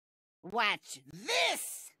Watch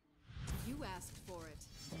this! You asked for it.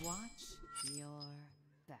 Watch your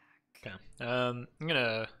back. Okay. I'm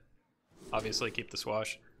gonna obviously keep the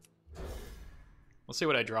Swash. We'll see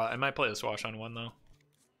what I draw. I might play the Swash on one though.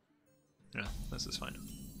 Yeah, this is fine.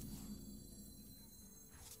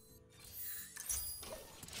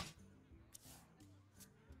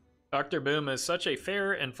 Dr. Boom is such a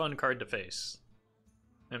fair and fun card to face.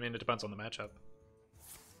 I mean, it depends on the matchup.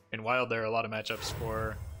 In Wild, there are a lot of matchups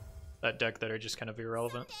for that deck that are just kind of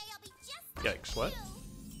irrelevant. Yikes, what?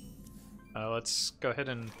 Let's go ahead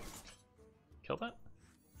and kill that?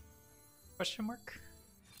 Question mark?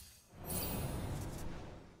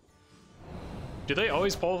 Do they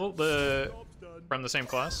always pull from the same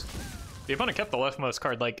class? The opponent kept the leftmost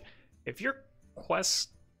card. Like, if you're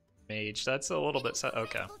Quest Mage, that's a little bit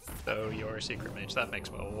okay. So you're Secret Mage, that makes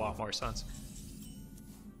a lot more sense.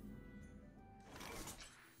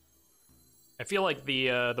 I feel like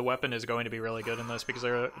the weapon is going to be really good in this because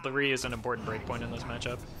the Re is an important breakpoint in this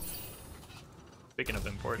matchup. Speaking of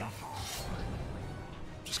important,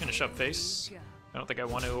 just gonna shove face. I don't think I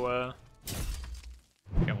want to.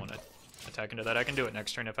 I want to attack into that. I can do it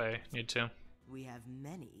next turn if I need to. We have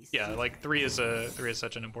many. Yeah, like three is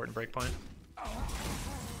such an important breakpoint.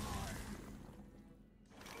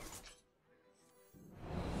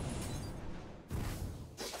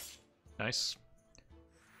 Nice.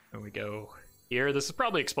 There we go. Here, this is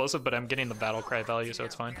probably explosive, but I'm getting the battle cry value, so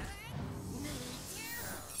it's fine.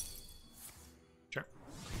 Sure.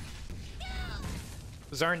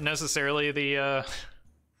 These aren't necessarily the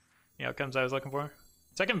outcomes I was looking for.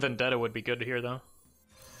 Second Vendetta would be good here, though.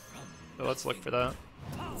 So let's look for that.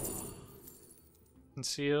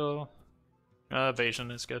 Conceal.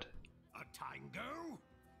 Evasion is good.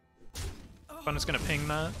 Opponent's gonna ping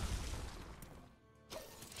that.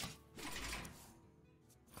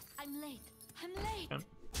 I'm late. I'm late. Okay.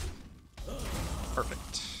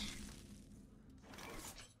 Perfect.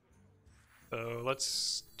 So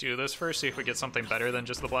let's do this first, see if we get something better than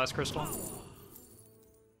just the Blast Crystal.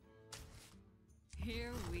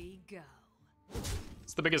 Here we go.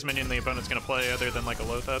 It's the biggest minion the opponent's gonna play other than like a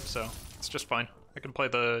Loatheb, so it's just fine. I can play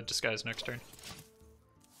the Disguise next turn.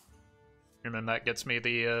 And then that gets me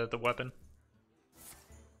the weapon.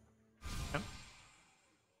 Okay.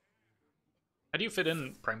 How do you fit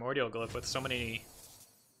in Primordial Glyph with so many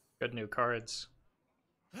good new cards?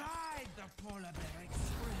 Ride the Polar Bear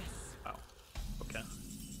Express. Wow. Okay.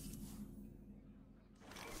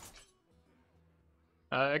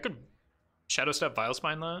 I could Shadowstep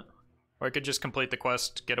Vilespine that, or I could just complete the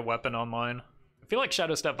quest, get a weapon online. I feel like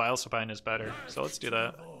Shadowstep Vilespine is better, so let's do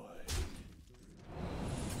that.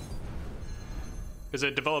 Because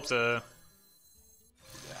it develops a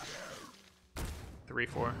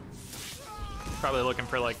 3/4. Probably looking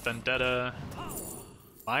for like Vendetta,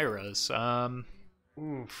 Myra's.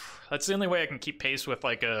 Oof. That's the only way I can keep pace with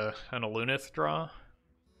like an Alunith draw.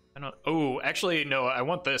 I don't. Oh, actually no. I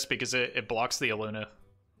want this because it blocks the Alunith.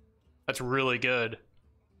 That's really good.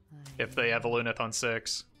 If they have Alunith on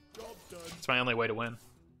 6, it's my only way to win.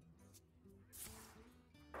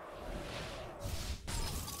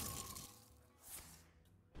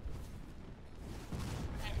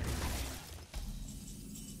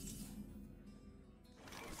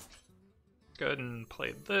 Go ahead and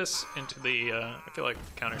play this into the, I feel like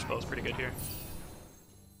counterspell is pretty good here.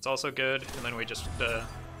 It's also good, and then we just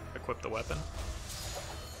equip the weapon.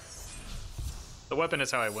 The weapon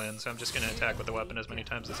is how I win, so I'm just going to attack with the weapon as many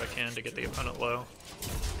times as I can to get the opponent low. I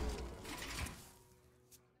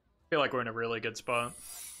feel like we're in a really good spot.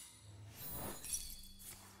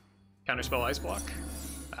 Counterspell Ice Block.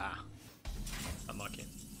 Ah, unlucky.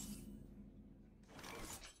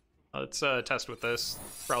 Let's test with this.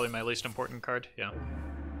 Probably my least important card, yeah.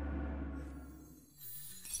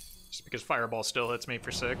 Just because Fireball still hits me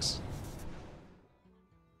for 6.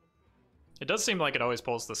 It does seem like it always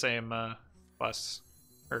pulls the same class,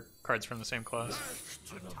 or cards from the same class.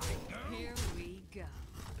 Here we go.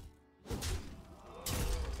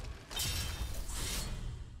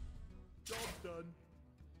 Job done.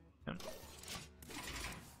 Yeah.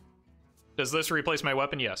 Does this replace my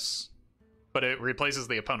weapon? Yes. But it replaces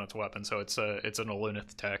the opponent's weapon, so it's an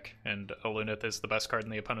Alunith tech, and Alunith is the best card in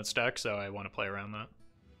the opponent's deck, so I want to play around that.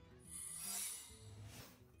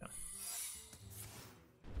 Yeah.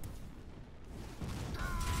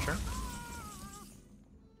 Sure.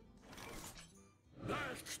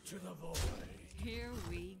 Back to the void. Here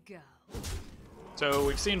we go. So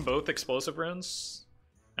we've seen both explosive runes.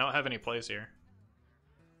 I don't have any plays here.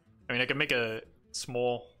 I mean, I could make a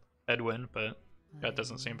small Edwin, but that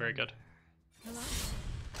doesn't seem very good. Hello.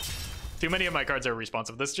 Too many of my cards are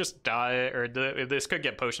responsive. This just die, or this could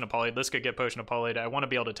get Potion of Poly. This could get Potion of Poly. I want to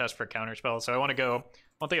be able to test for counterspell, so I want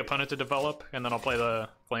the opponent to develop, and then I'll play the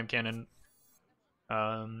Flame Cannon.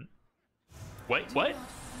 Wait, what?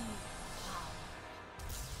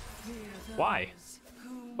 Why?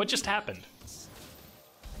 What just happened?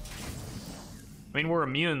 I mean, we're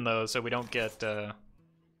immune though, so we don't get,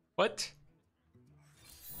 what?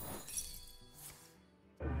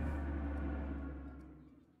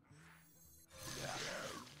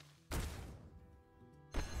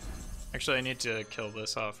 Actually, I need to kill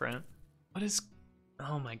this off, right? What is...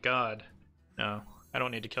 Oh my god. No, I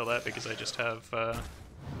don't need to kill that because I just have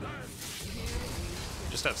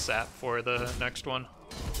sap for the next one.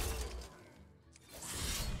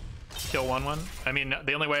 Kill 1/1. I mean,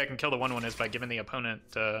 the only way I can kill the 1/1 is by giving the opponent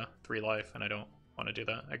 3 life, and I don't want to do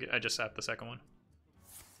that. I just sap the second one.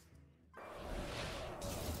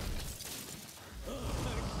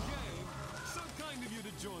 So kind of you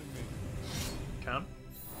to join me. Count.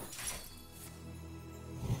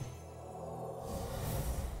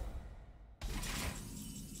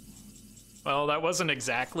 Well, that wasn't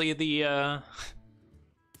exactly the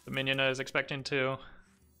minion I was expecting to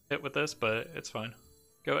hit with this, but it's fine.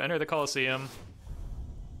 Go enter the Coliseum.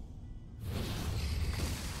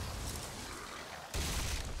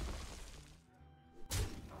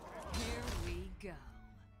 Here we go.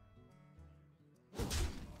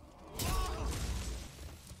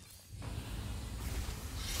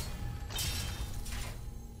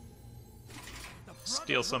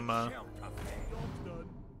 Deal some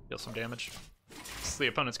damage. So the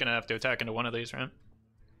opponent's gonna have to attack into one of these, right?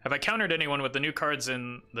 Have I countered anyone with the new cards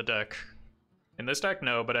in the deck? In this deck,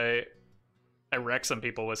 no, but I wreck some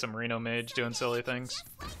people with some Reno Mage doing silly things.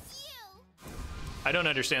 I don't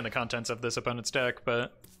understand the contents of this opponent's deck,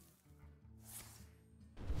 but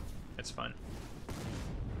it's fine.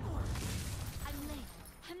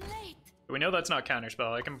 I'm late. We know that's not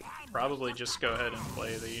counterspell. I can probably just go ahead and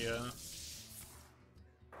play the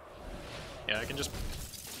yeah, I can just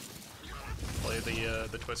play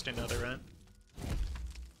the Twisting Nether, right?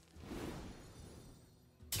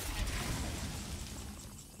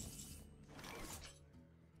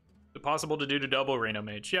 Is it possible to do to double Reno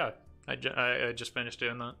Mage? Yeah, I just finished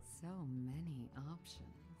doing that. So many options.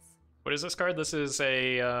 What is this card? This is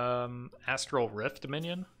a Astral Rift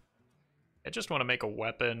minion. I just want to make a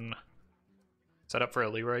weapon set up for a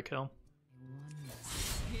Leeroy kill.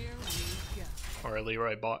 Here we go. Or a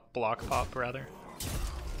Leeroy block pop, rather.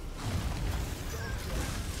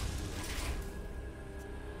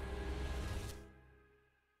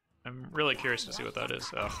 I'm really curious to see what that is.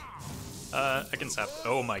 Oh. I can sap.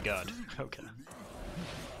 Oh my god. Okay.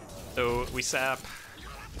 So we sap.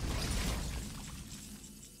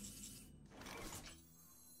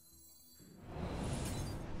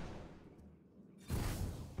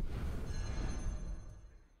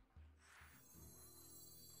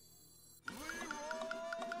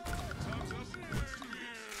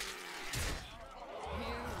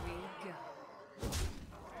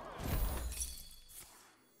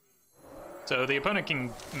 So the opponent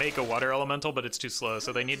can make a water elemental, but it's too slow,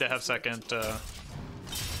 so they need to have second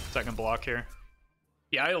block here.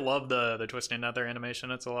 Yeah, I love the Twisting Nether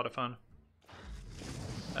animation, it's a lot of fun.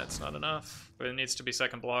 That's not enough, but it needs to be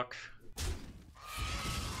second block.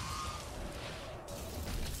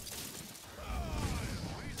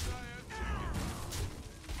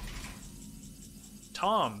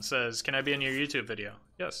 Tom says, can I be in your YouTube video?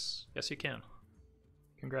 Yes, yes you can.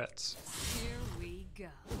 Congrats. Here we go.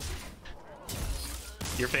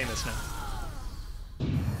 You're famous now. The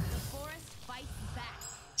forest fights back.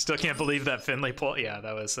 Still can't believe that Finley pull. Yeah,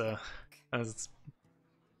 that was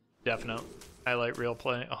definite highlight reel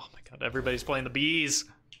play. Oh my god, everybody's playing the bees.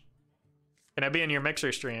 Can I be in your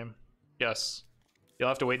mixer stream? Yes. You'll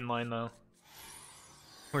have to wait in line though.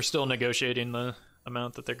 We're still negotiating the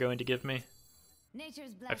amount that they're going to give me.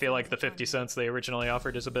 I feel like the 50 cents they originally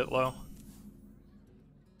offered is a bit low.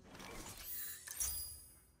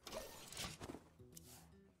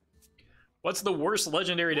 What's the worst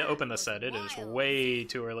legendary to open the set? It is way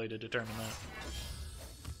too early to determine that.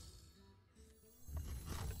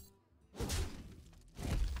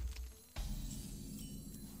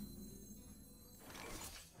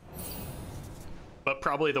 But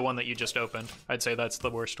probably the one that you just opened. I'd say that's the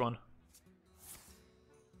worst one.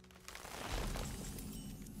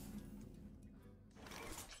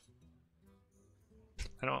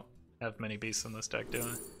 I don't have many beasts in this deck, do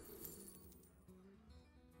I?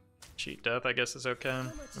 Cheat Death, I guess, is okay.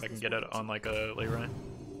 If I can get it on like a Leeroy.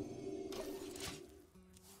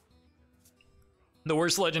 The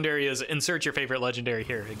worst legendary is insert your favorite legendary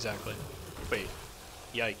here. Exactly. Wait.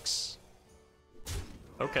 Yikes.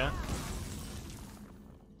 Okay.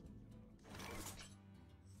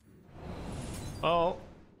 Well,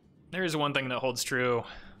 there's one thing that holds true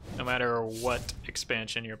no matter what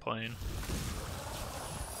expansion you're playing.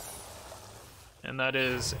 And that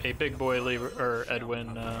is a big boy or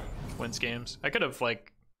Edwin wins games. I could have,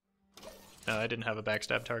 like... No, I didn't have a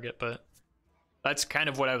backstab target, but... That's kind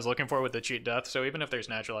of what I was looking for with the cheat death, so even if there's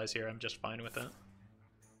naturalize here, I'm just fine with it.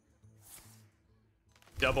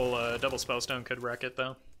 Double spellstone could wreck it,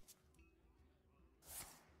 though.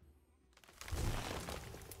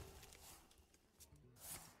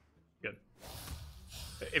 Good.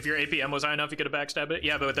 If your APM was high enough, you could have backstabbed it?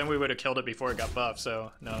 Yeah, but then we would have killed it before it got buffed,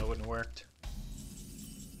 so no, it wouldn't have worked.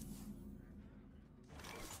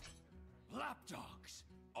 Lapdogs,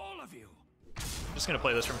 all of you. I'm just gonna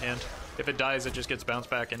play this from hand. If it dies, it just gets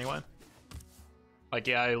bounced back anyway. Like,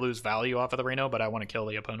 yeah, I lose value off of the Reno, but I want to kill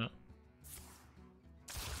the opponent.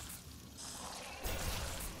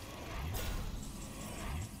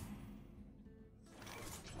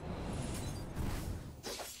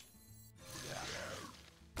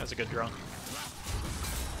 That's a good draw.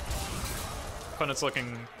 Opponent's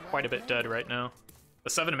looking quite a bit dead right now. The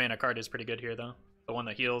 7 mana card is pretty good here, though. The one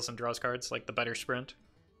that heals and draws cards, like the better sprint.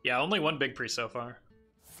 Yeah, only one big priest so far.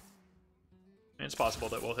 I mean, it's possible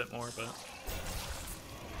that we'll hit more, but...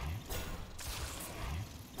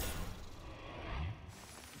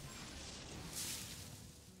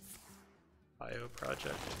 IO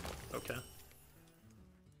project. Okay.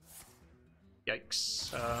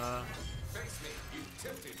 Yikes. I'm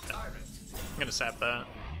gonna sap that.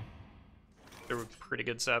 They're a pretty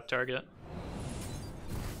good sap target.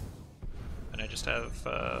 And I just have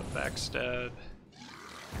backstab.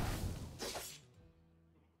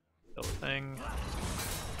 Kill the thing.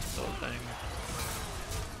 Kill the thing.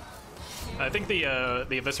 I think the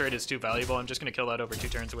Eviscerate is too valuable. I'm just gonna kill that over 2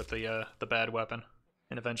 turns with the bad weapon,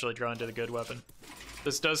 and eventually draw into the good weapon.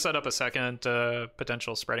 This does set up a second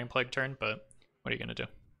potential spreading plague turn, but what are you gonna do?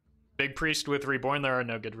 Big Priest with Reborn. There are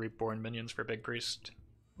no good Reborn minions for Big Priest.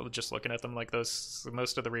 Well, just looking at them like those,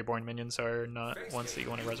 most of the Reborn minions are not ones that you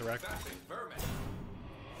want to resurrect.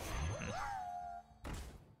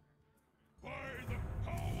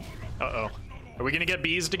 Uh-oh. Are we gonna get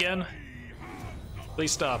beesed again?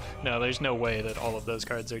 Please stop. No, there's no way that all of those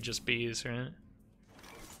cards are just bees, right?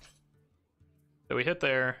 So we hit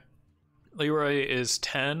there. Leeroy is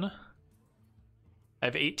 10. I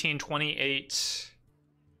have 18, 28.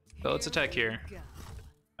 So let's attack here.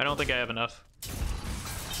 I don't think I have enough.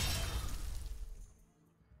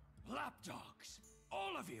 Lapdogs,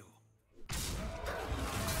 all of you.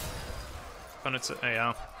 Opponent's, oh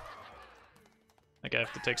yeah. I think I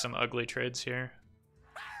have to take some ugly trades here.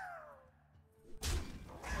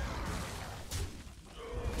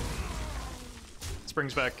 This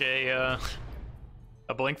brings back a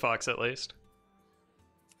Blink Fox at least.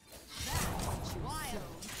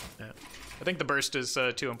 Yeah. I think the burst is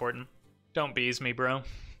too important. Don't bees me, bro.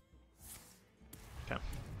 Okay.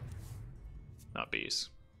 Not bees.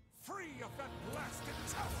 Free of that blasted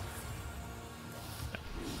tower.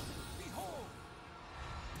 Behold.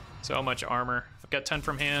 So much armor. I've got 10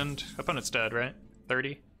 from hand. Opponent's dead, right?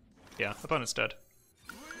 30? Yeah, opponent's dead.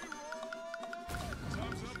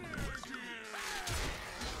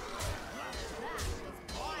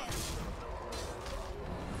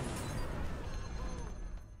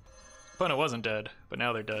 Opponent wasn't dead, but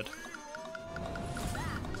now they're dead.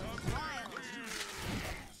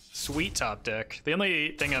 Sweet top deck. The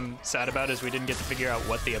only thing I'm sad about is we didn't get to figure out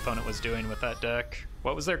what the opponent was doing with that deck.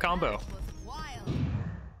 What was their combo?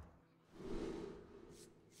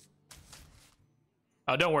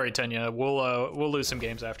 Oh, don't worry, Tenya. We'll lose some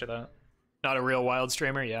games after that. Not a real wild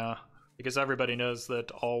streamer, yeah. Because everybody knows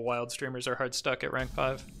that all wild streamers are hard stuck at rank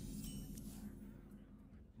 5.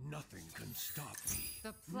 Nothing can stop me.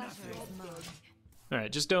 The pleasure is mine.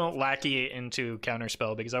 Alright, just don't lackey into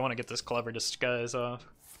counterspell because I want to get this clever disguise off.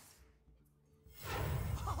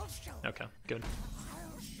 Okay, good.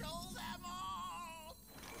 I'll show them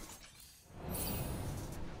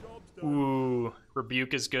all. Ooh,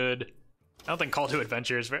 Rebuke is good. I don't think Call to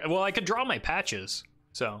Adventure is very... Well, I could draw my patches,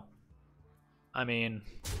 so... I mean,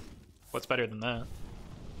 what's better than that?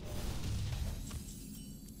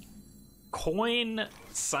 Coin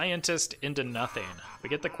Scientist into nothing. We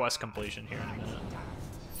get the quest completion here in a minute.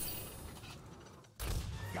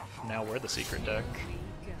 Now we're the secret deck.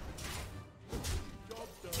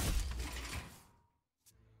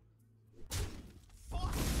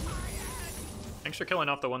 Thanks for killing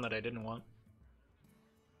off the one that I didn't want.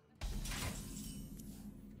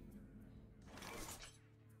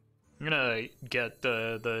 I'm gonna get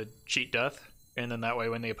the cheat death And then that way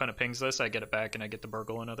when the opponent pings this, I get it back and I get to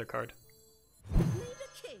Burgle another card. Need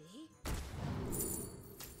a key?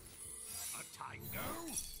 A tango?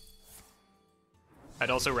 I'd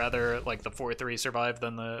also rather like the 4-3 survive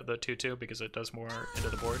than the 2-2 because it does more into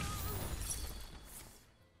the board.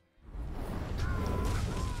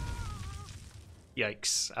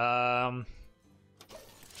 Yikes.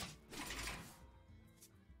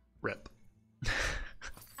 Rip.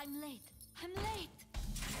 I'm late. I'm late.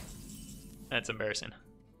 That's embarrassing.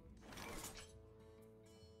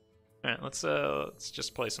 Alright, let's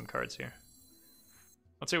just play some cards here.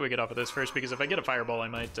 Let's see what we get off of this first, because if I get a fireball, I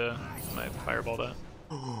might fireball that.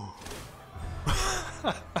 I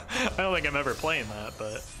don't think I'm ever playing that,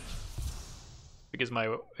 but because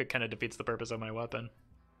it kind of defeats the purpose of my weapon.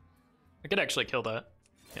 I could actually kill that.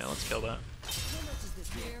 Yeah, let's kill that.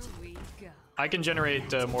 Here we go. I can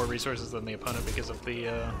generate more resources than the opponent because of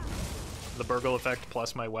the Burgle effect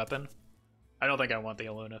plus my weapon. I don't think I want the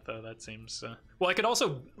Alunith though. That seems well. I could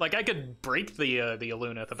also I could break the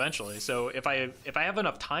Alunith eventually. So if I have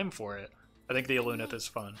enough time for it, I think the Alunith is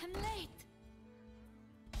fun. I'm late.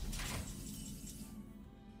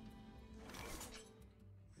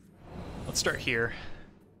 Let's start here.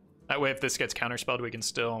 That way, if this gets counterspelled, we can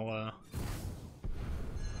still.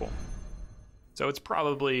 Cool. So it's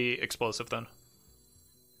probably explosive then.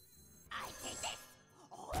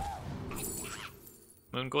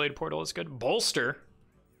 Moonglade Portal is good. Bolster.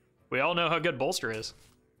 We all know how good Bolster is.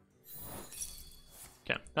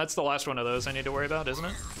 Okay, that's the last one of those I need to worry about, isn't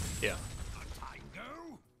it? Yeah.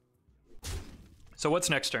 So what's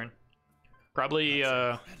next turn? Probably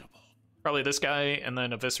probably this guy and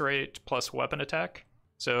then Eviscerate plus weapon attack.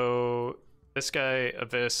 So this guy,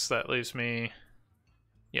 Evis, that leaves me.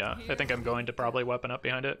 Yeah, I think I'm going to probably weapon up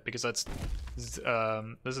behind it because that's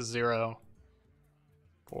this is 0,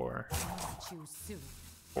 4,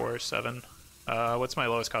 4, 7. What's my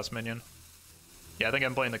lowest cost minion? Yeah, I think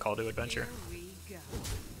I'm playing the Call to Adventure.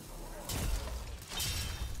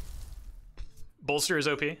 Bolster is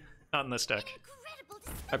OP, not in this deck.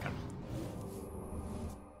 Okay.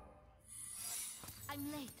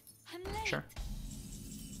 I'm late. I'm late. Sure.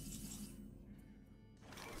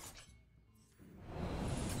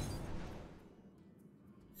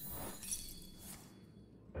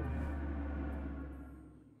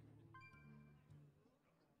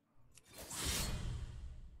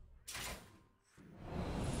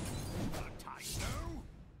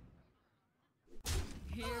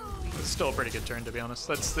 It's still a pretty good turn, to be honest.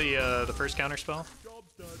 That's the first counter spell.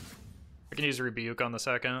 I can use Rebuke on the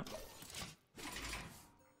second.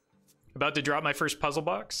 About to drop my first puzzle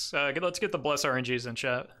box. Let's get the Bless RNGs in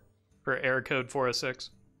chat for error code 406.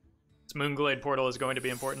 This Moonglade Portal is going to be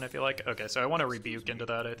important, I feel like. Okay, so I want to Rebuke into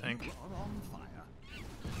that, I think.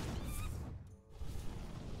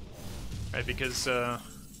 Right, because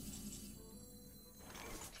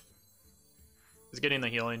getting the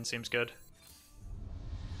healing seems good.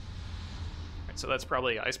 Right, so that's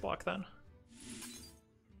probably Ice Block then.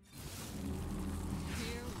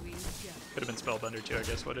 Could have been Spellbender too, I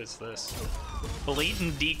guess. What is this?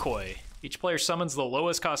 Blatant Decoy. Each player summons the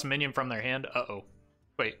lowest cost minion from their hand. Uh-oh.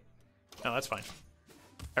 Wait. No, that's fine.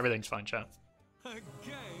 Everything's fine, chat.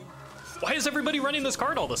 Why is everybody running this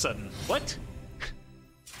card all of a sudden? What?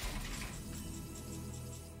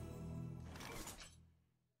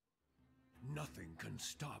 Nothing can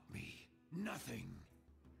stop me. Nothing.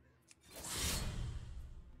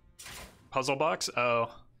 Puzzle box? Oh,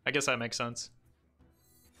 I guess that makes sense.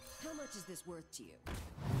 How much is this worth to you?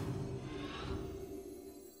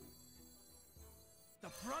 The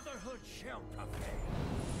Brotherhood shall prevail.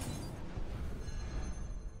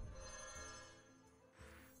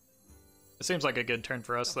 It seems like a good turn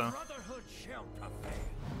for us, though. Brotherhood shall prevail.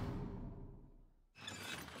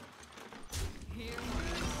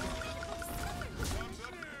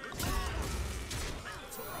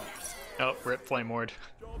 Oh, rip Flame Ward.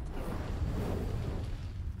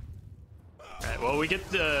 Alright, well we get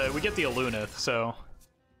the Alunith, so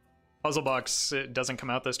puzzle box, it doesn't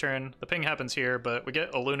come out this turn. The ping happens here, but we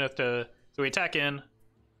get Alunith to, so we attack in,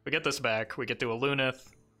 we get this back, we get to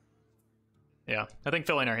Alunith. Yeah, I think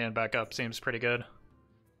filling our hand back up seems pretty good.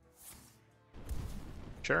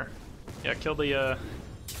 Sure. Yeah, kill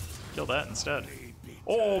that instead.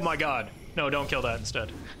 Oh my god. No, don't kill that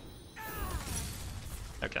instead.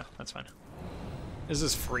 Okay, that's fine. Is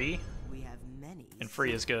this free? We have many. And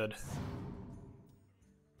free is good.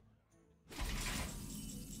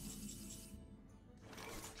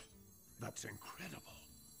 That's incredible.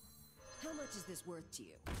 How much is this worth to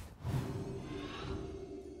you?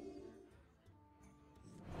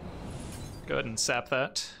 Go ahead and sap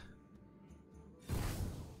that.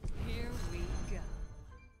 Here we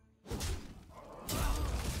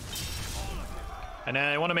And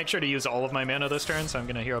I want to make sure to use all of my mana this turn, so I'm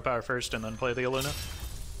going to Hero Power first and then play the Illuna.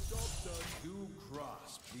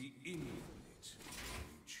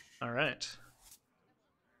 Alright.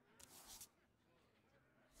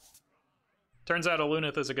 Turns out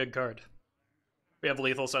Illunith is a good card. We have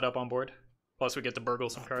lethal set up on board. Plus we get to burgle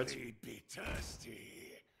some cards.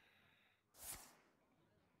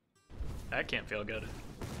 That can't feel good.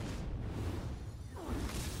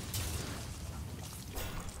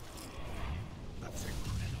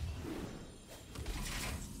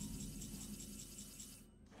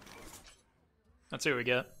 Let's see what we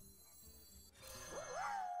get.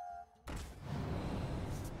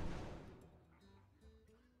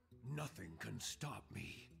 Nothing can stop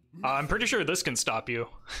me. I'm pretty sure this can stop you.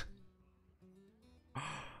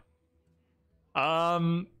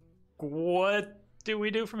 What do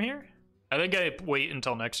we do from here? I think I wait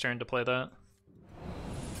until next turn to play that.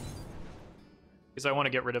 Because I want to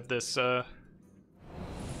get rid of this, this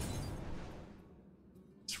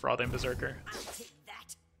Frothing Berserker.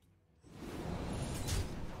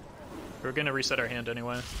 We're gonna reset our hand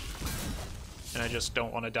anyway. And I just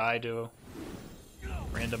don't want to die to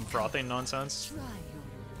random frothing nonsense.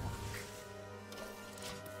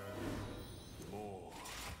 More.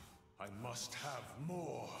 I must have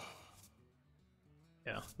more.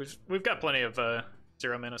 Yeah, we've got plenty of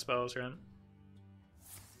 0 mana spells, right?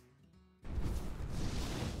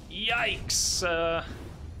 Yikes!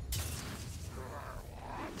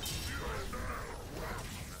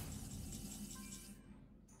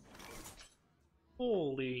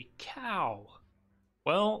 Holy cow!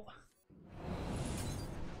 Well,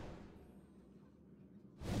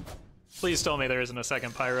 please tell me there isn't a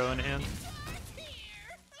second Pyro in hand.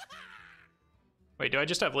 Wait, do I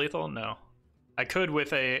just have lethal? No. I could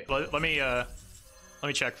with a... Let me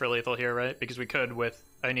check for lethal here, right? Because we could with...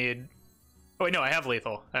 I need... Oh wait, no, I have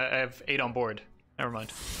lethal. I have 8 on board. Never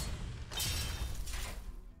mind.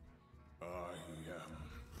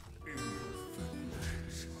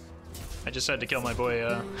 I just had to kill my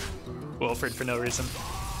boy, Wilfred for no reason.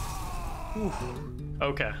 Ooh.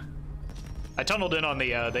 Okay. I tunneled in on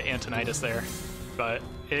the Antonitis there, but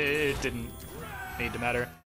it didn't need to matter.